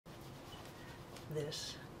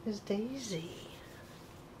This is Daisy.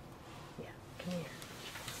 Yeah, come here.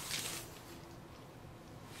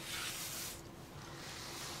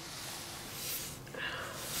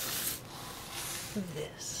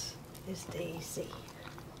 This is Daisy.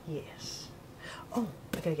 Yes. Oh,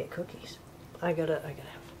 I gotta get cookies. I gotta have.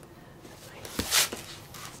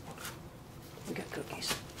 We got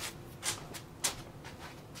cookies.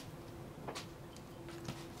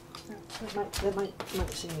 That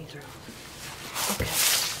might see me through. Okay.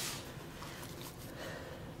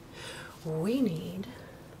 We need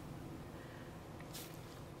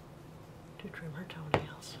to trim her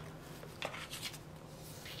toenails.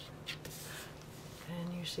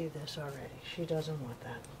 And you see this already. She doesn't want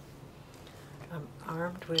that. I'm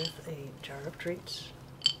armed with a jar of treats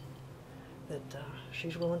that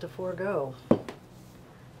she's willing to forego.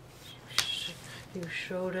 You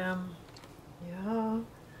show them, yeah,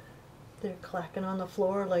 they're clacking on the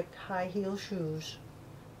floor like high heel shoes.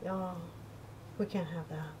 Yeah, we can't have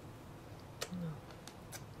that.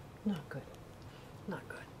 No, not good, not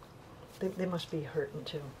good. They must be hurting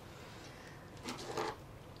too.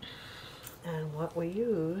 And what we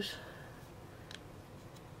use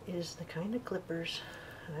is the kind of clippers,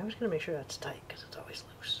 and I was going to make sure that's tight because it's always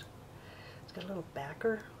loose. It's got a little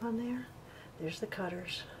backer on there. There's the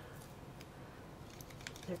cutters.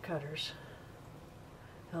 They're cutters.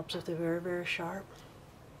 Helps if they're very, very sharp.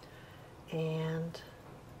 And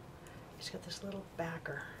it's got this little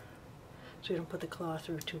backer, so you don't put the claw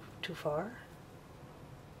through too far.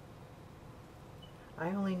 I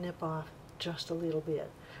only nip off just a little bit,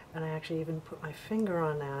 and I actually even put my finger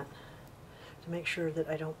on that to make sure that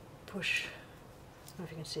I don't push. I don't know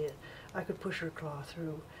if you can see it. I could push her claw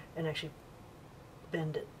through and actually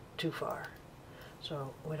bend it too far.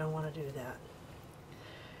 So we don't want to do that.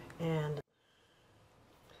 And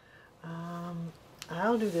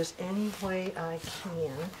I'll do this any way I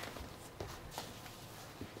can.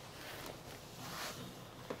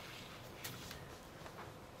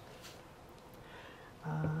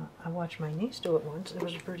 I watched my niece do it once. It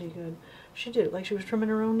was pretty good. She did it like she was trimming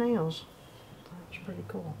her own nails. That was pretty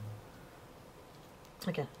cool.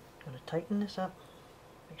 Again, I'm going to tighten this up.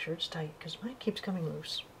 Make sure it's tight because mine keeps coming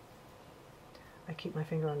loose. I keep my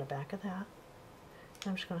finger on the back of that.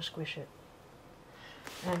 I'm just going to squish it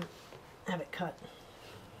and have it cut.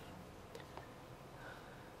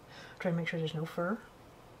 Try to make sure there's no fur.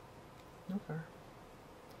 No fur.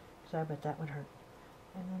 Because I bet that would hurt.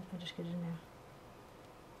 And then I just get in there.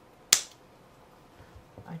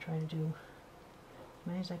 I try to do as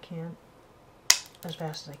many as I can, as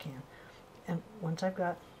fast as I can. And once I've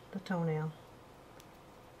got the toenail,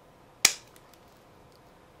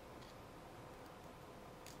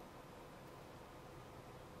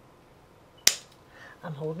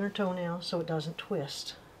 I'm holding her toenail so it doesn't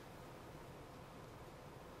twist.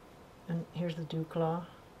 And here's the dew claw.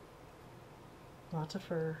 Lots of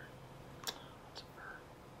fur. Lots of fur.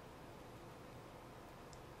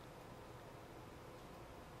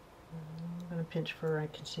 I'm going to pinch fur, I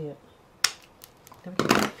can see it. And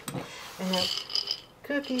now,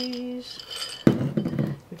 cookies.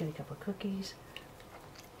 We got a couple of cookies.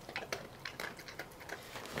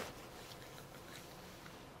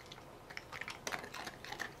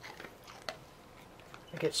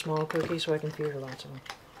 I get small cookies so I can feed her lots of them.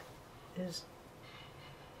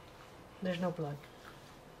 There's no blood.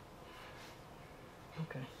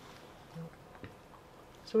 Okay. Nope.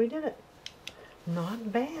 So we did it.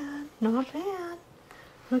 Not bad. Not bad.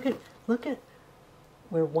 Look at.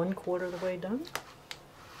 We're 1/4 of the way done.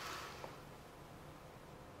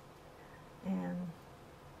 And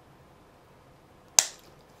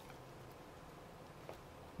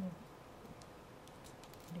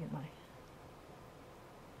get my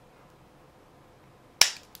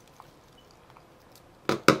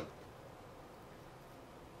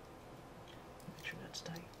make sure that's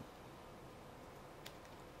tight.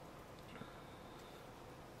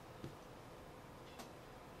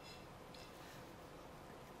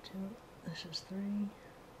 This is 3.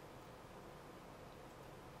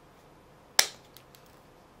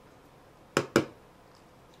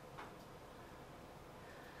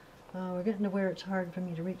 We're getting to where it's hard for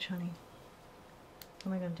me to reach, honey.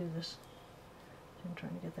 How am I going to do this? I'm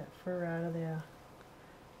trying to get that fur out of there.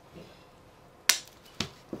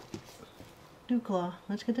 Dew claw.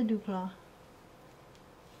 Let's get the dew claw.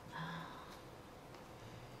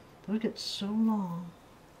 Those get so long.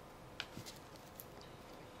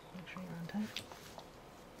 Make sure you're on tight.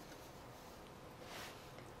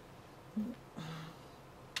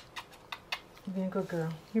 You're being a good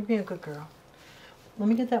girl. You're being a good girl. Let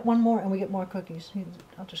me get that one more and we get more cookies.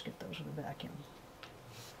 I'll just get those with a vacuum.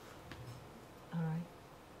 Alright.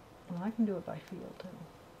 I can do it by feel too.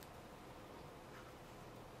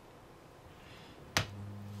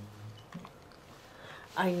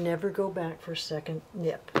 I never go back for a second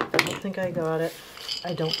nip. If I don't think I got it,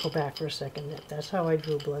 I don't go back for a second nip. That's how I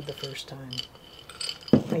drew blood the first time.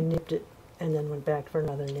 I nipped it and then went back for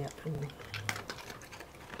another nip. And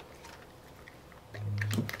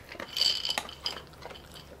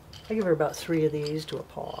I give her about 3 of these to a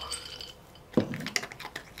paw. Okay.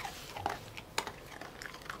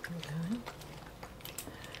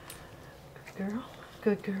 Good girl.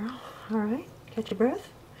 Good girl. All right. Catch your breath.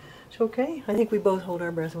 It's okay. I think we both hold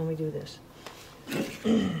our breath when we do this. Yeah,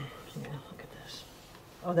 look at this.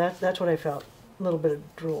 Oh, that's what I felt. A little bit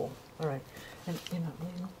of drool. All right. And you're not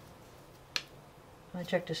bleeding. I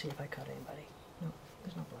checked to see if I cut anybody. No,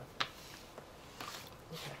 there's no blood.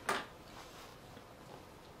 Okay.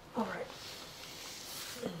 All right.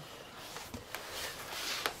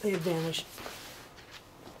 The advantage.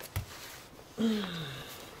 They're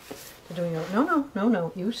doing it.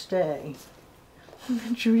 No, you stay.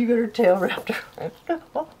 Sure, you got her tail wrapped around.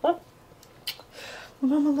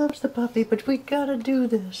 Mama loves the puppy, but we gotta do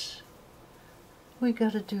this. We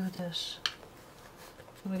gotta do this.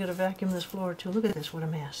 We gotta vacuum this floor too. Look at this, what a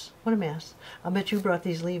mess. What a mess. I'll bet you brought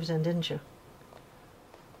these leaves in, didn't you?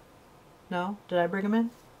 No? Did I bring them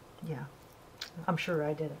in? Yeah. I'm sure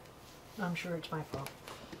I did it. I'm sure it's my fault.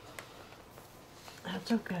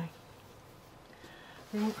 That's okay.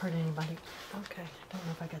 They won't hurt anybody. Okay, I don't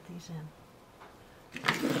know if I got these in.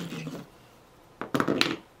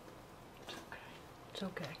 It's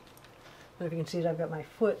okay. But if you can see it, I've got my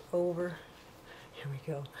foot over. Here we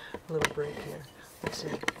go. A little break here. Let's see.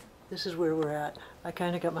 This is where we're at. I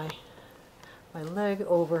kind of got my leg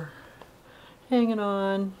over, hanging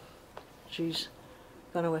on. She's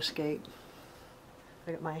going to escape.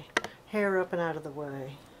 I got my hair up and out of the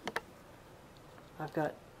way. I've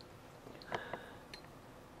got,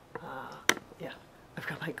 yeah, I've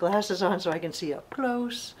got my glasses on so I can see up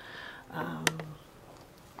close.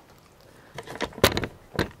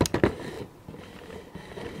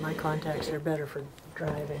 My contacts are better for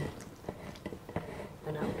driving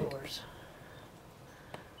than outdoors.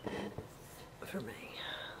 For me,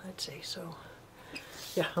 I'd say so.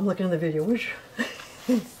 Yeah, I'm looking at the video. Which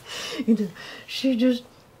she just,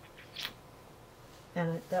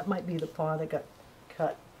 and that might be the paw that got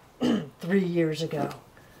cut 3 years ago.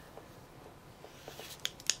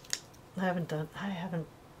 I haven't, the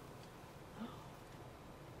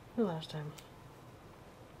last time?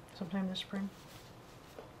 Sometime this spring?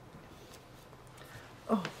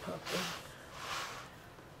 Oh, puppy.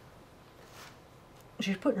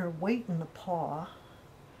 She's putting her weight in the paw.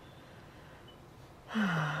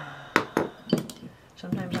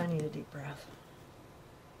 Sometimes I need a deep breath.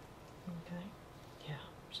 Okay? Yeah,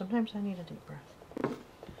 sometimes I need a deep breath.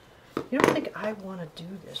 You don't think I want to do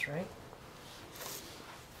this, right?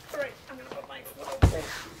 Alright, I'm going to put my foot over there.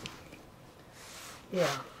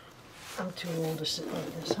 Yeah, I'm too old to sit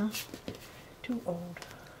like this, huh? Too old.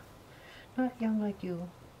 Not young like you.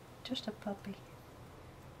 Just a puppy.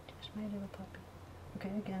 Just my little puppy.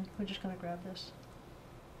 Okay, again, we're just going to grab this.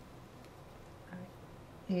 Alright.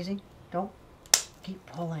 Easy. Don't keep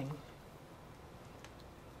pulling.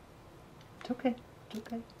 It's okay. It's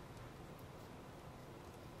okay.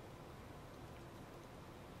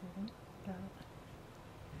 Got it.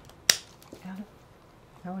 Got it.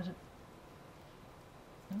 How is it?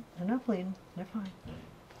 No, they're not bleeding. They're fine.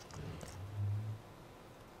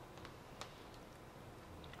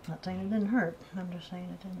 Not saying it didn't hurt. I'm just saying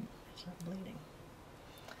it didn't. It's not bleeding.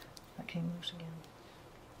 That came loose again.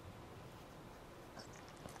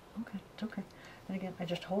 Okay, it's okay. And again, I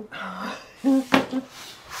just hold. I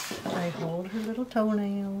hold her little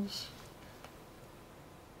toenails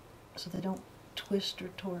so they don't twist or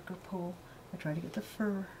torque or pull. I try to get the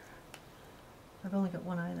fur. I've only got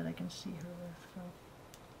one eye that I can see her with. So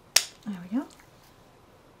there we go.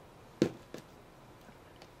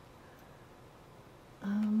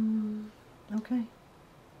 Okay.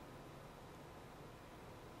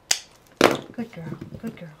 Good girl.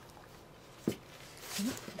 Good girl.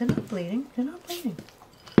 They're not bleeding. They're not bleeding.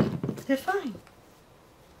 They're fine.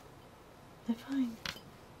 They're fine.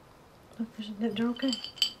 Look, they're okay.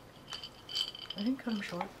 I didn't cut them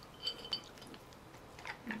short.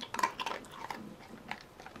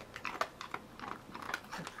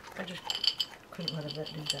 I just couldn't let a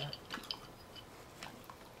vet do that.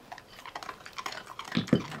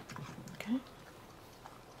 Okay.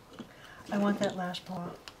 I want that last paw.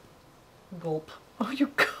 Gulp. Oh, you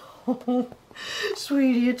go.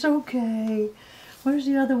 Sweetie, it's okay. Where's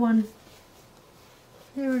the other one?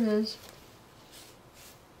 There it is.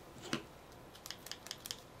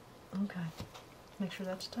 Okay. Make sure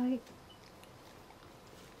that's tight.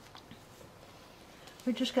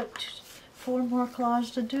 We just got 4 more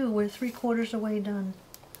claws to do. We're 3/4 the way done.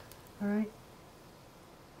 All right.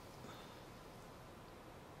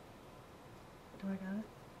 Do I got it?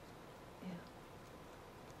 Yeah.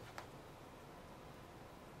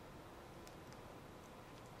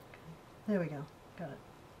 Okay. There we go. Got it.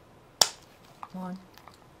 1.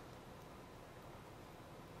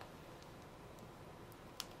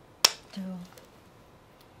 2.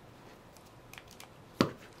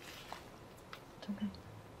 It's okay.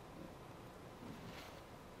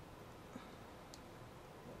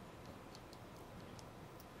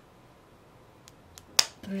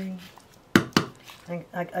 3.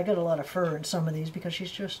 I got a lot of fur in some of these because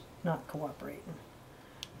she's just not cooperating.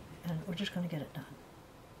 And we're just going to get it done.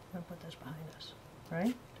 I'm going to put this behind us,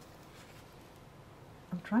 right?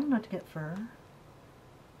 I'm trying not to get fur,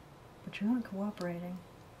 but you're not cooperating.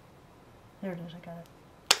 There it is, I got it.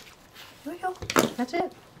 There we go. That's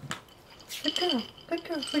it. Good girl. Good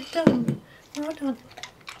girl. We're done. We're all done.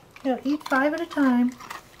 Yeah, eat 5 at a time.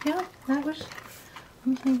 Yeah, that was...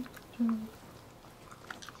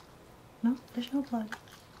 No, there's no blood.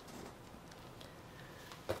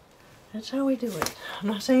 That's how we do it. I'm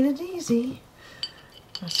not saying it's easy.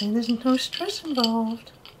 I'm not saying there's no stress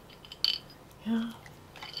involved. Yeah.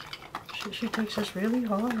 She takes this really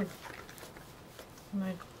hard.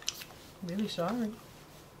 I'm really sorry.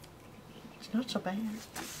 It's not so bad.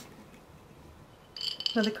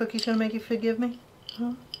 Now the cookie's gonna make you forgive me?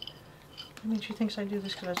 Huh? I mean, she thinks I do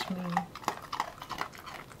this because that's mean.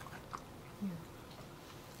 Yeah.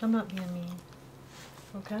 I'm not being mean.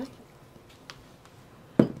 Okay?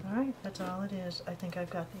 Alright, that's all it is. I think I've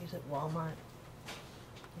got these at Walmart.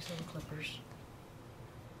 These little clippers.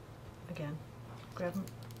 Again, grab them.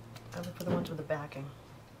 I look for the ones with the backing.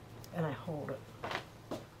 And I hold it.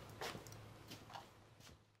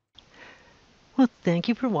 Well, thank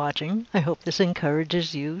you for watching. I hope this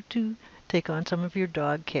encourages you to take on some of your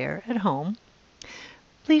dog care at home.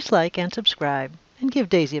 Please like and subscribe, and give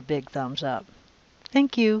Daisy a big thumbs up.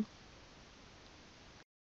 Thank you.